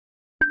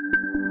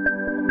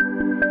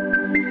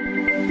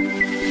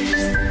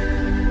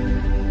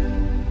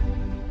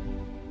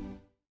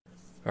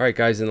Alright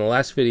guys, in the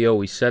last video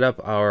we set up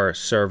our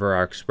server,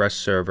 our Express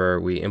server,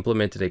 we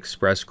implemented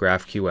Express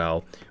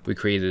GraphQL, we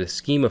created a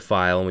schema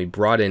file, and we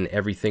brought in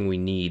everything we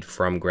need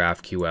from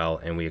GraphQL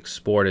and we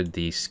exported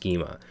the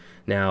schema.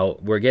 Now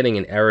we're getting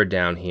an error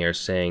down here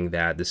saying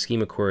that the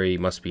schema query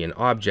must be an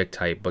object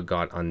type but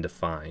got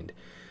undefined.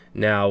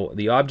 Now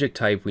the object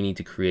type we need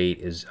to create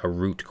is a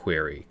root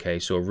query. Okay,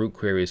 so a root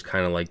query is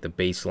kind of like the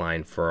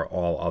baseline for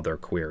all other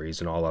queries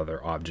and all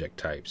other object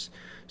types.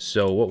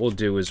 So what we'll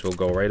do is we'll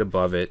go right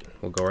above it,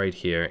 we'll go right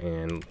here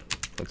and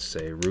let's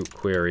say root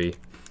query,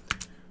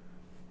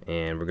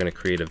 and we're going to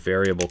create a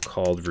variable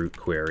called root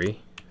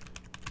query.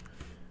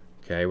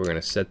 Okay, we're going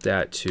to set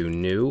that to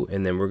new,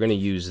 and then we're going to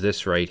use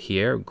this right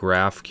here,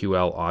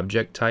 GraphQL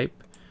object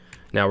type.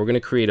 Now we're going to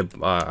create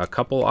a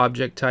couple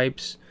object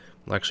types.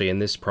 Actually, in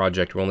this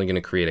project we're only going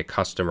to create a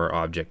customer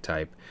object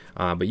type,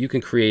 but you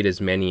can create as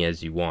many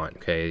as you want.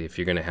 Okay, if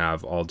you're going to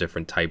have all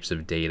different types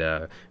of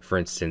data, for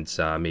instance,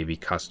 maybe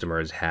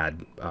customers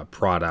had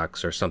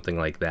products or something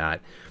like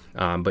that,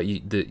 but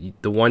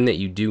the one that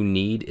you do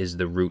need is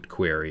the root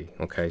query.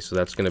 Okay, so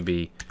that's going to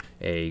be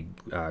a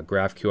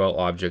GraphQL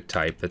object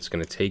type that's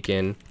going to take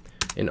in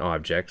an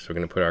object. So we're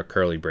going to put our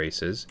curly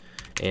braces,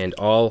 and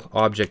all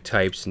object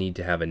types need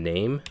to have a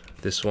name.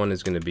 This one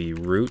is going to be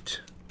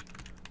root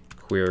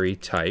query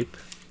type.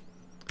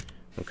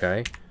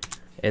 Okay,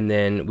 and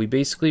then we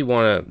basically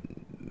want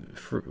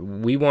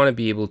to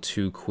be able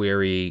to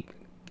query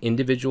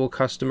individual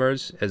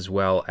customers as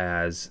well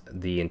as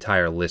the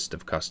entire list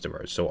of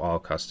customers, so all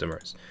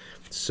customers.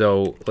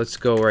 So let's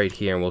go right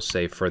here and we'll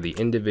say for the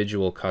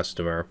individual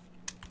customer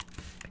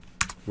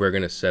we're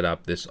going to set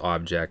up this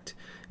object,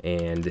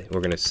 and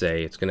we're going to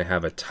say it's going to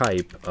have a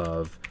type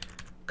of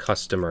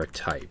customer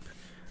type.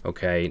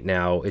 Okay,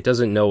 now it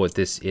doesn't know what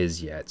this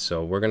is yet,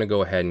 so we're going to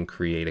go ahead and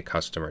create a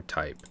customer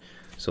type.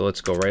 So let's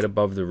go right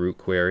above the root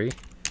query.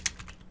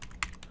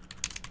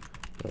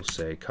 We'll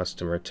say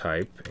customer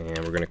type, and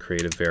we're going to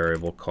create a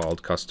variable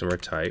called customer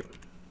type.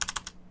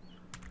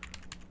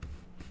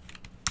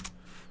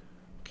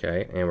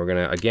 Okay, and we're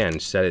going to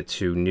again set it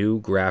to new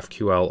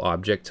GraphQL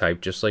object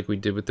type, just like we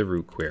did with the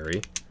root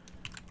query.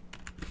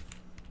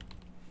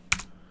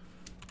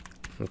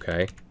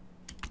 Okay.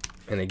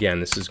 And again,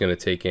 this is going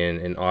to take in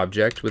an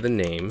object with a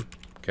name.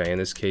 Okay, in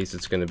this case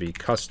it's going to be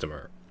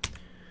customer.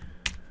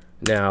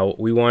 Now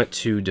we want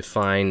to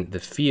define the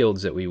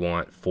fields that we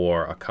want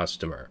for a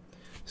customer.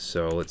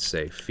 So let's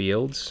say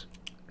fields,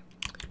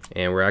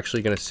 and we're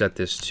actually going to set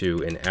this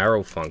to an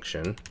arrow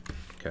function.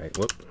 Okay,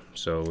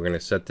 so we're going to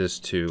set this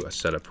to a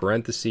set of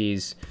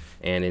parentheses,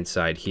 and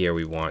inside here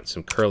we want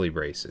some curly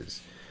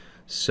braces.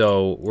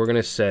 So we're going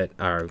to set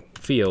our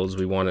fields,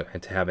 we want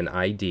it to have an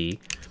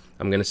ID.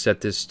 I'm going to set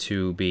this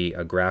to be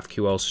a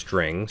GraphQL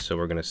string, so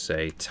we're going to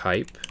say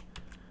type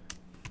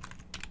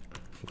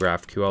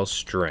GraphQL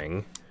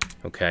string.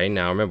 Okay,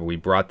 now remember we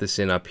brought this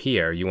in up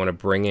here. You want to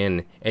bring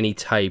in any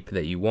type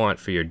that you want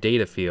for your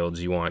data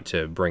fields. You want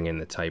to bring in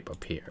the type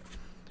up here.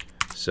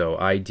 So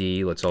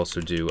ID, let's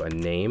also do a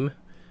name.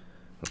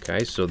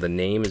 Okay, so the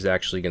name is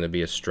actually going to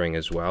be a string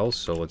as well.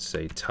 So let's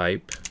say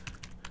type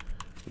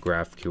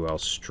GraphQL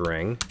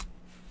string.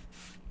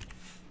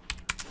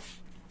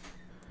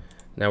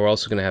 Now we're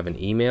also going to have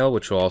an email,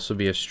 which will also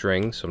be a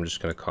string, so I'm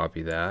just going to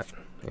copy that,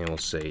 and we'll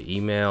say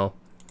email,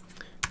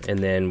 and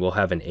then we'll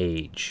have an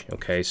age.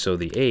 Okay, so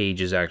the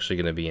age is actually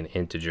going to be an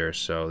integer,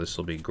 so this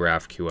will be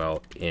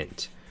GraphQL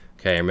int.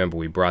 Okay, remember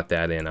we brought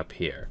that in up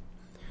here.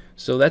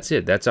 So that's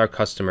it, that's our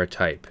customer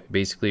type.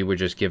 Basically we're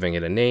just giving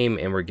it a name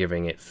and we're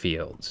giving it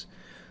fields.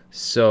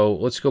 So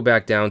let's go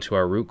back down to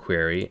our root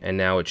query, and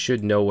now it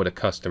should know what a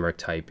customer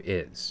type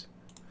is.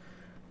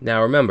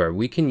 Now remember,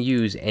 we can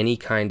use any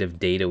kind of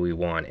data we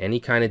want, any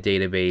kind of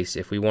database.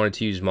 If we wanted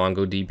to use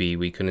MongoDB,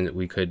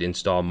 we could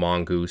install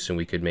Mongoose and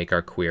we could make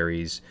our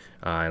queries,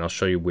 and I'll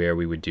show you where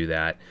we would do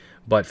that.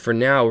 But for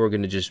now, we're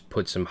going to just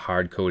put some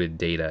hard-coded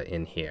data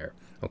in here.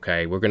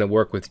 Okay, we're going to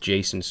work with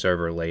JSON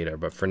server later,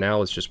 but for now,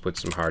 let's just put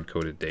some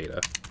hard-coded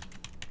data.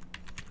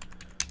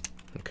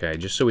 Okay,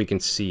 just so we can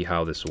see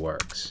how this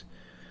works.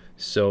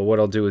 So what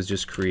I'll do is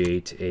just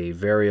create a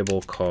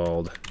variable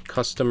called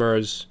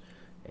customers,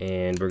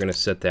 and we're going to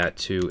set that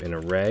to an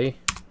array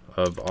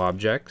of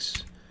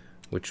objects,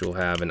 which will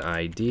have an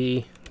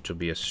ID, which will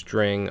be a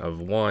string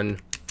of 1.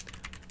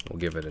 We'll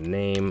give it a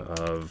name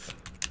of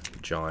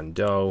John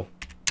Doe,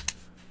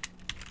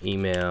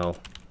 email,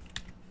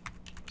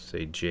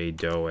 say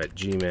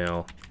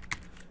jdoe@gmail,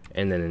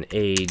 and then an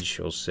age,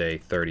 we'll say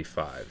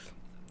 35.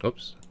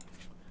 Oops,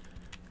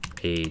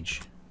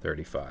 age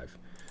 35.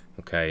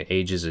 Okay,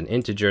 age is an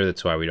integer,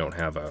 that's why we don't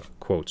have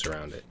quotes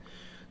around it.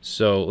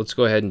 So let's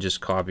go ahead and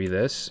just copy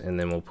this, and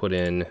then we'll put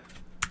in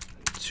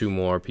 2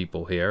 more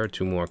people here,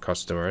 2 more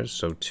customers,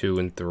 so 2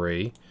 and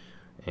 3,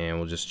 and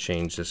we'll just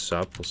change this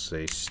up. We'll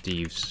say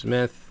Steve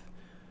Smith,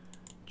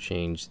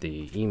 change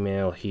the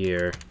email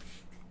here,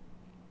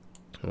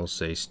 we'll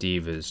say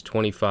Steve is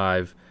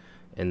 25,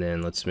 and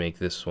then let's make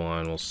this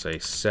one, we'll say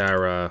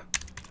Sarah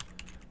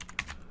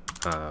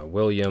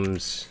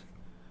Williams,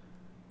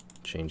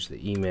 change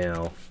the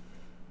email,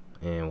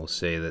 and we'll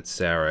say that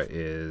Sarah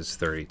is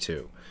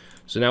 32.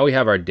 So now we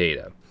have our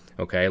data.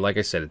 Okay, like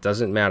I said, it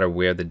doesn't matter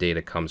where the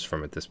data comes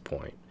from at this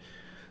point.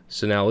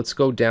 So now let's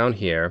go down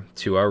here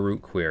to our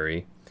root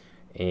query,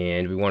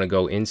 and we want to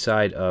go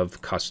inside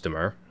of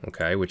customer,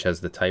 okay, which has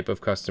the type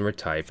of customer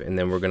type, and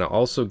then we're going to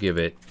also give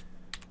it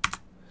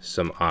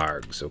some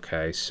args.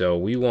 Okay, so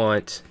we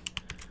want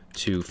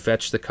to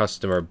fetch the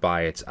customer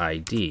by its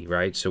ID,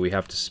 right? So we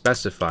have to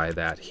specify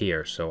that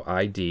here. So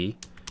ID,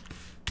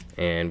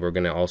 and we're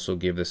going to also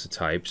give this a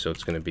type, so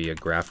it's going to be a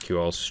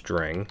GraphQL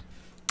string.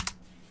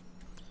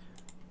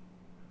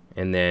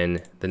 And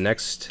then the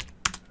next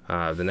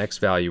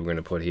value we're going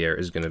to put here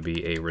is going to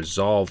be a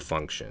resolve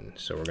function.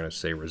 So we're going to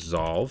say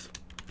resolve,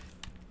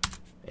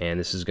 and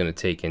this is going to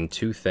take in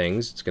two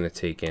things. It's going to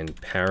take in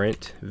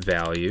parent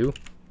value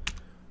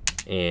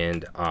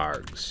and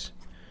args.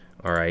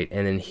 All right,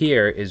 and then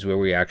here is where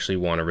we actually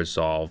want to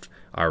resolve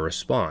our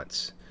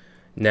response.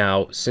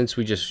 Now, since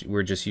we're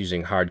just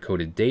using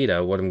hard-coded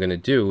data, what I'm going to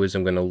do is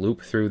I'm going to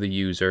loop through the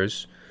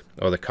users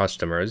or the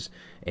customers,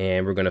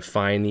 and we're going to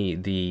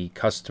find the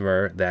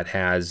customer that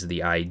has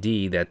the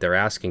ID that they're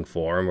asking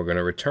for, and we're going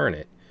to return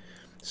it.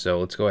 So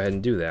let's go ahead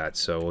and do that.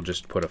 So we'll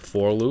just put a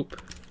for loop,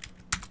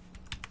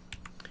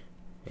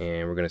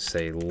 and we're going to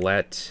say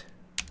let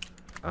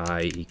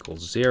I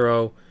equals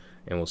 0,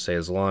 and we'll say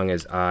as long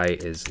as I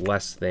is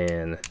less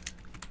than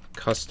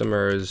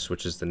customers,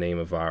 which is the name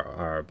of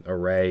our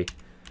array,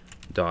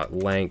 dot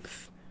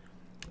length,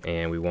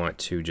 and we want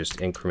to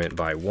just increment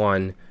by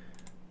 1.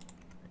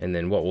 And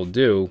then what we'll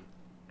do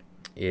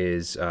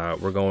is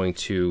we're going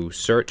to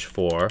search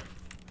for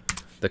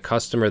the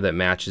customer that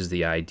matches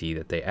the ID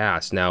that they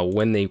asked. Now,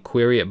 when they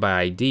query it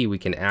by ID, we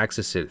can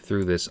access it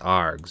through this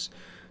args.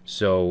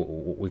 So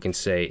we can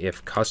say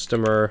if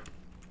customer's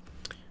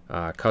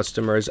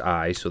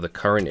I, so the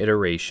current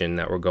iteration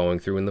that we're going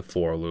through in the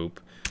for loop,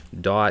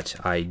 dot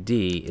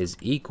ID is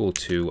equal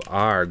to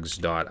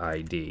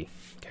args.id,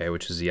 okay,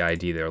 which is the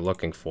ID they're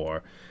looking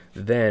for.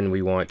 Then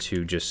we want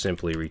to just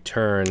simply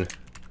return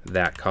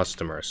that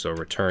customer, so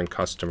return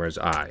customer's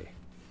I,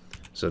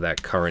 so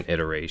that current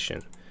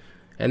iteration,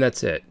 and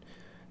that's it.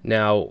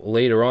 Now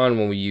later on,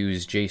 when we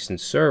use JSON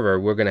server,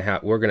 we're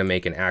gonna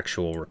make an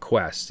actual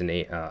request,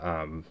 a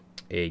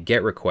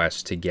get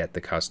request to get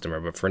the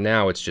customer, but for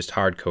now it's just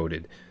hard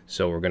coded,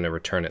 so we're gonna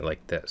return it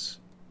like this.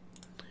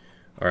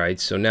 All right,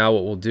 so now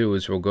what we'll do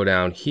is we'll go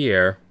down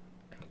here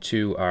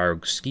to our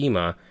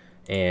schema,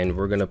 and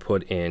we're gonna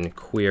put in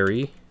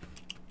query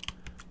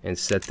and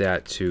set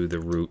that to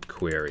the root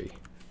query.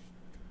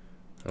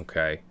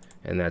 Okay,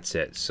 and that's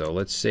it. So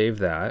let's save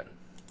that,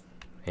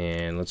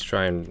 and let's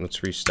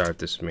restart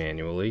this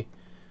manually.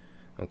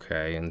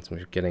 Okay, and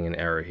we're getting an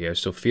error here.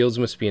 So fields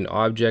must be an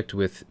object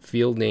with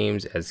field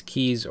names as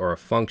keys or a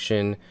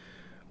function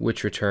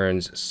which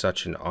returns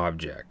such an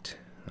object.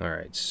 All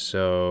right,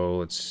 so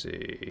let's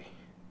see.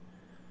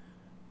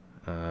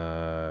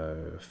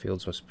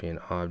 Fields must be an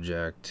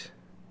object.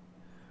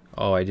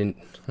 Oh, I didn't.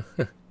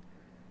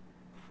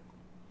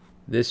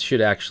 This should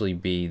actually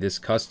be this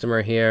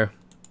customer here.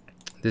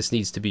 This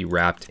needs to be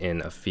wrapped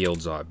in a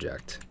fields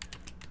object.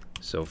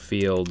 So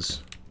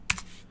fields,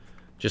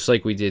 just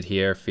like we did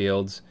here,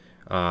 fields.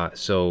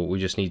 So we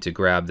just need to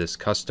grab this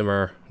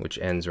customer, which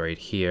ends right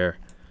here.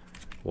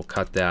 We'll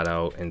cut that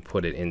out and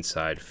put it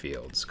inside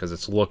fields, because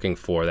it's looking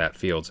for that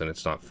fields and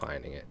it's not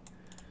finding it.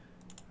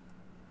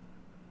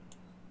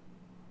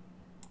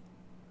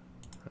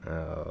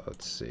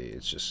 Let's see,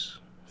 let's just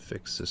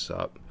fix this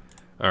up.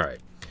 All right,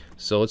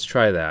 so let's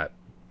try that.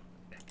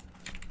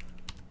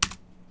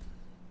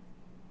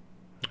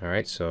 All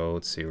right, so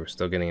let's see, we're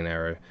still getting an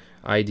error.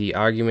 ID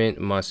argument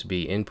must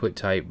be input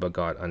type but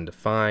got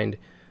undefined.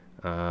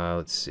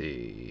 Let's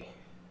see,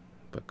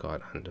 but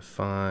got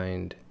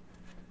undefined.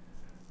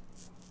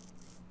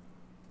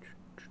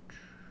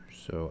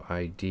 So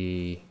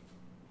ID,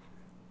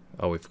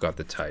 oh, we forgot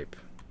the type.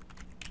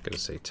 Gotta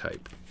say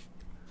type.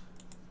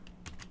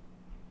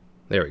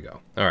 There we go.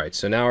 All right,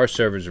 so now our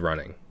server's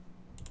running.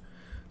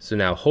 So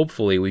now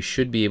hopefully we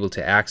should be able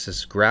to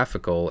access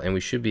Graphql, and we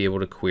should be able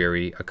to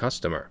query a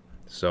customer.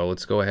 So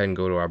let's go ahead and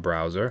go to our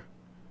browser.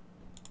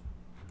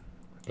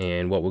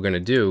 And what we're going to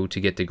do to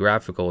get to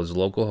Graphql is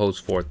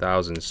localhost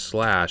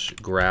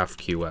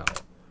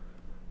 4000/GraphQL.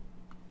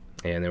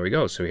 And there we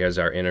go. So here's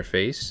our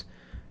interface.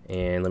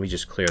 And let me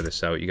just clear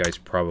this out. You guys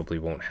probably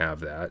won't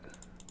have that.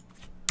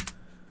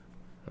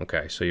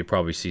 Okay, so you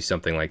probably see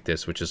something like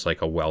this, which is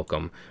like a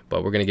welcome.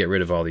 But we're going to get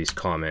rid of all these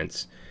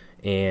comments.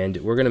 And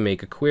we're going to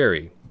make a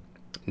query.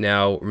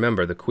 Now,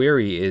 remember, the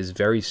query is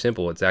very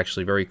simple. It's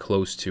actually very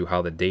close to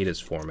how the data is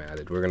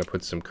formatted. We're going to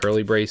put some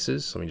curly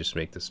braces. Let me just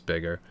make this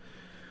bigger.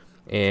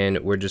 And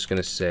we're just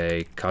going to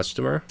say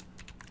customer.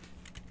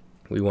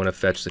 We want to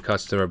fetch the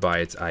customer by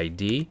its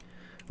ID.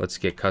 Let's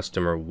get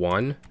customer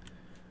 1.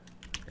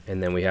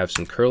 And then we have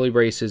some curly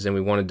braces, and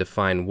we want to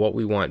define what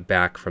we want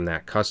back from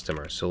that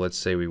customer. So let's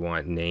say we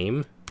want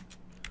name,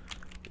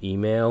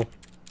 email,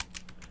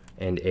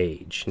 and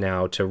age.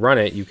 Now to run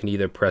it, you can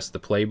either press the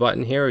play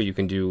button here, or you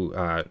can do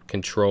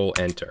Control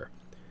Enter,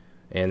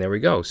 And there we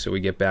go. So we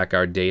get back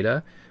our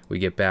data. We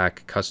get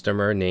back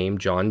customer name,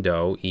 John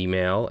Doe,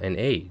 email, and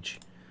age.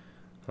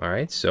 All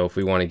right, so if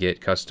we want to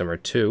get customer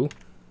 2,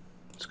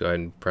 let's go ahead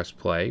and press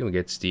play. We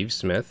get Steve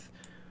Smith.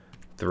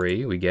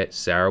 3, we get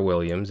Sarah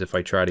Williams. If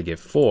I try to get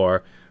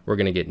 4, we're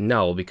going to get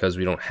null because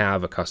we don't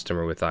have a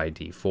customer with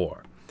ID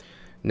 4.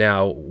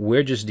 Now,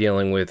 we're just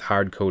dealing with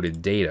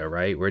hard-coded data,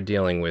 right? We're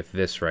dealing with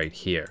this right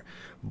here.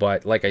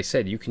 But like I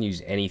said, you can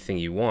use anything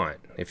you want.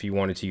 If you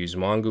wanted to use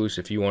Mongoose,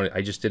 if you wanted,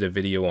 I just did a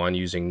video on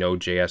using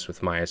Node.js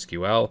with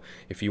MySQL.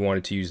 If you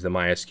wanted to use the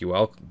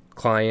MySQL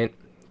client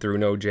through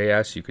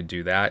Node.js, you could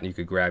do that, and you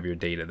could grab your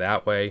data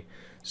that way.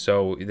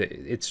 So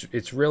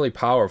it's really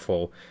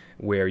powerful,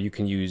 where you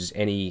can use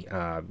any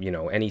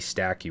any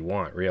stack you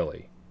want,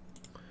 really.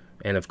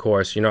 And of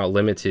course, you're not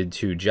limited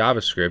to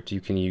JavaScript. You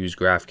can use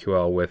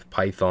GraphQL with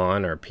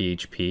Python or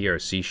PHP or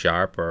C#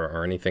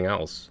 or anything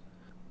else.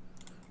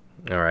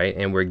 All right,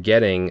 and we're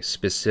getting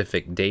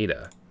specific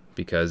data,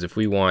 because if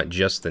we want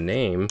just the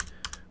name,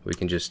 we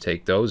can just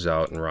take those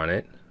out and run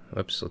it.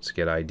 Oops, let's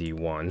get ID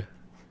 1.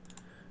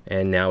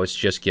 And now it's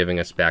just giving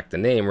us back the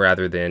name,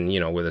 rather than,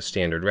 with a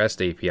standard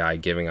REST API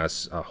giving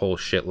us a whole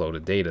shitload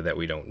of data that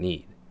we don't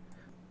need.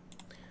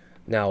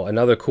 Now,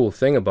 another cool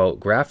thing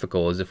about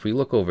Graphql is if we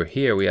look over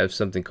here, we have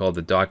something called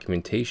the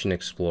Documentation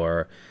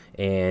Explorer,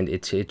 and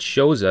it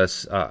shows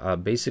us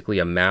basically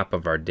a map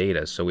of our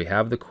data. So we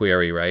have the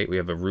query, right? We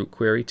have a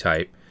RootQuery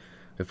type.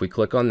 If we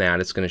click on that,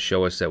 it's going to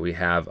show us that we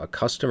have a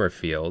customer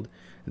field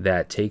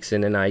that takes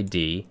in an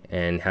ID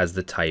and has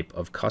the type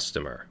of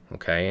customer,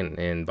 okay?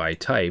 And by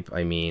type,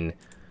 I mean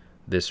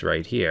this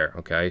right here,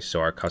 okay? So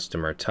our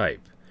customer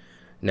type.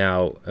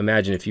 Now,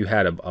 imagine if you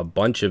had a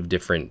bunch of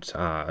different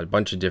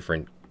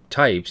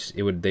types,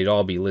 they'd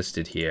all be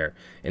listed here.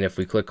 And if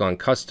we click on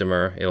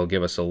customer, it'll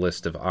give us a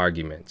list of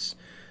arguments.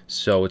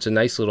 So it's a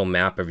nice little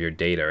map of your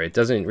data. It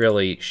doesn't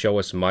really show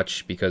us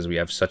much because we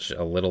have such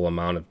a little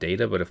amount of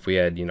data, but if we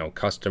had,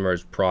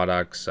 customers,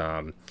 products,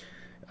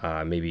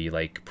 maybe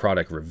like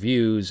product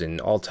reviews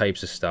and all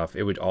types of stuff,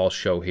 it would all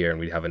show here,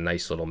 and we'd have a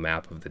nice little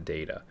map of the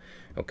data.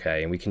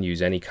 Okay, and we can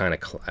use any kind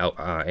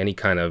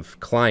of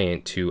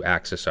client to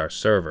access our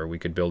server. We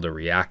could build a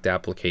React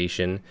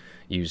application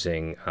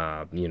using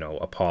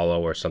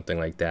Apollo or something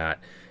like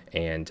that,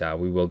 and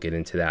we will get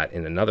into that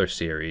in another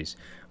series.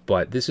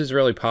 But this is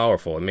really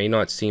powerful. It may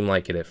not seem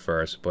like it at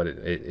first, but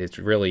it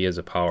really is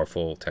a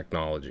powerful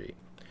technology.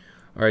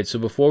 All right, so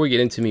before we get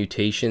into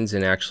mutations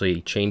and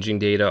actually changing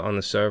data on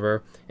the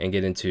server and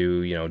get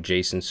into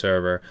JSON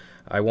server,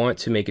 I want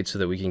to make it so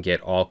that we can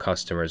get all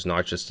customers,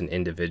 not just an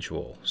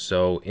individual.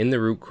 So in the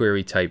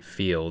RootQuery type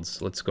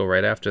fields, let's go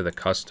right after the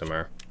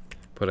customer,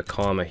 put a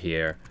comma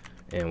here,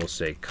 and we'll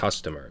say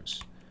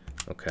customers.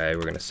 Okay,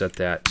 we're going to set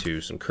that to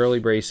some curly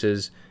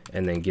braces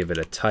and then give it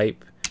a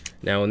type.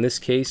 Now in this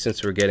case,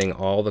 since we're getting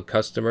all the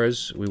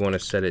customers, we want to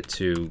set it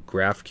to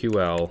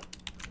GraphQL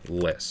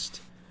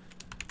list.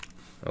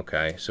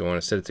 Okay, so we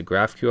want to set it to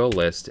GraphQL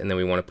list, and then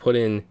we want to put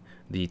in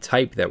the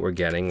type that we're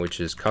getting, which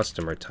is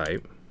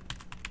CustomerType.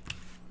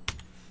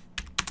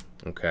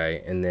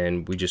 Okay, and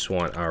then we just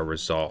want our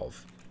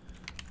resolve.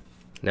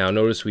 Now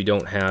notice we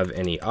don't have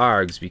any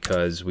args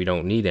because we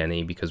don't need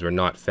any, because we're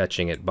not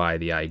fetching it by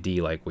the ID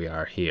like we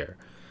are here.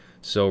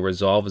 So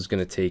resolve is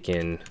going to take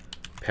in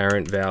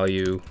parent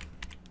value,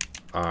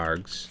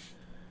 args,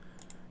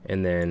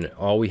 and then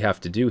all we have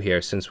to do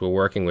here, since we're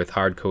working with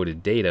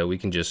hard-coded data, we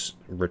can just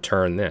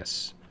return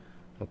this.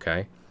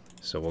 Okay,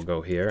 so we'll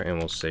go here and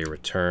we'll say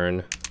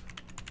return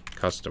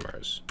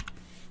customers,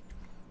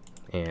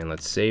 and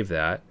let's save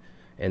that,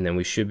 and then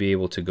we should be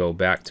able to go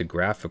back to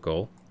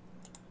Graphql.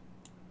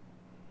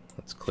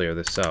 Let's clear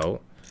this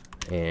out,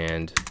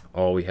 and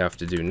all we have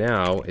to do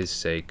now is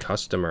say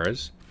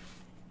customers,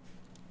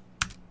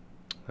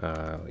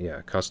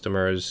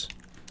 customers,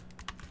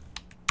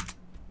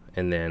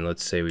 and then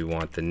let's say we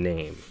want the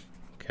name.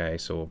 Okay,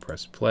 so we'll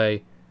press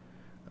play.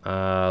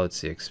 Let's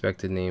see,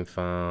 expected name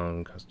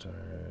found,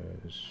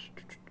 customers.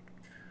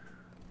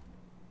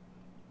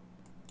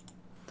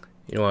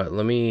 You know what,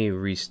 let me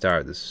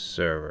restart the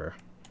server.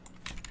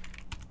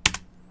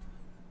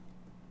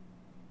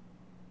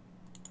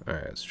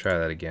 Alright, let's try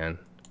that again.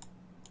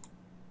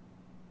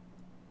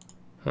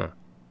 Huh.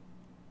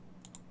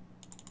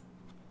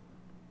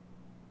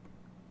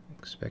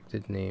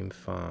 Expected name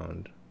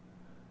found.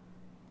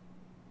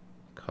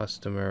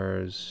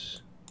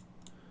 Customers.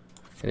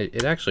 And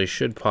it actually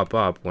should pop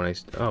up when I...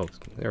 Oh,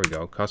 there we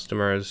go.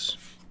 Customers.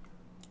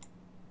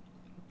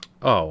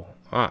 Oh,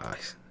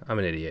 I'm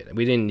an idiot.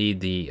 We didn't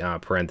need the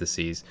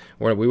parentheses.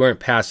 We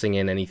weren't passing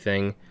in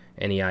anything,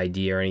 any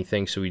ID or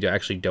anything, so we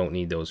actually don't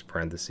need those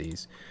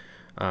parentheses.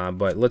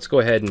 But let's go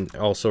ahead and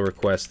also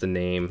request the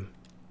name,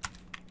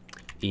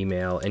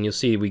 email, and you'll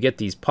see we get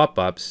these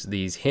pop-ups,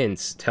 these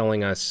hints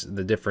telling us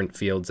the different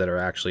fields that are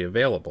actually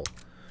available.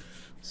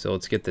 So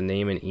let's get the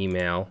name and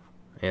email,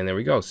 and there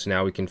we go. So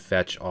now we can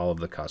fetch all of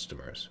the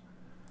customers.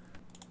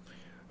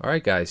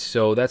 Alright guys,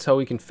 so that's how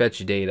we can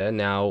fetch data.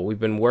 Now we've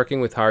been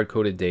working with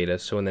hard-coded data,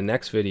 so in the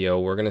next video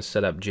we're going to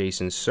set up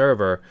JSON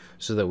server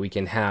so that we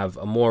can have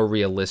a more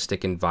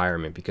realistic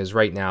environment, because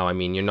right now, I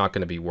mean, you're not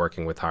going to be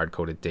working with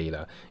hard-coded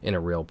data in a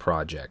real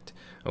project.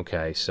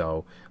 Okay,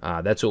 so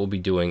that's what we'll be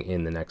doing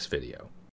in the next video.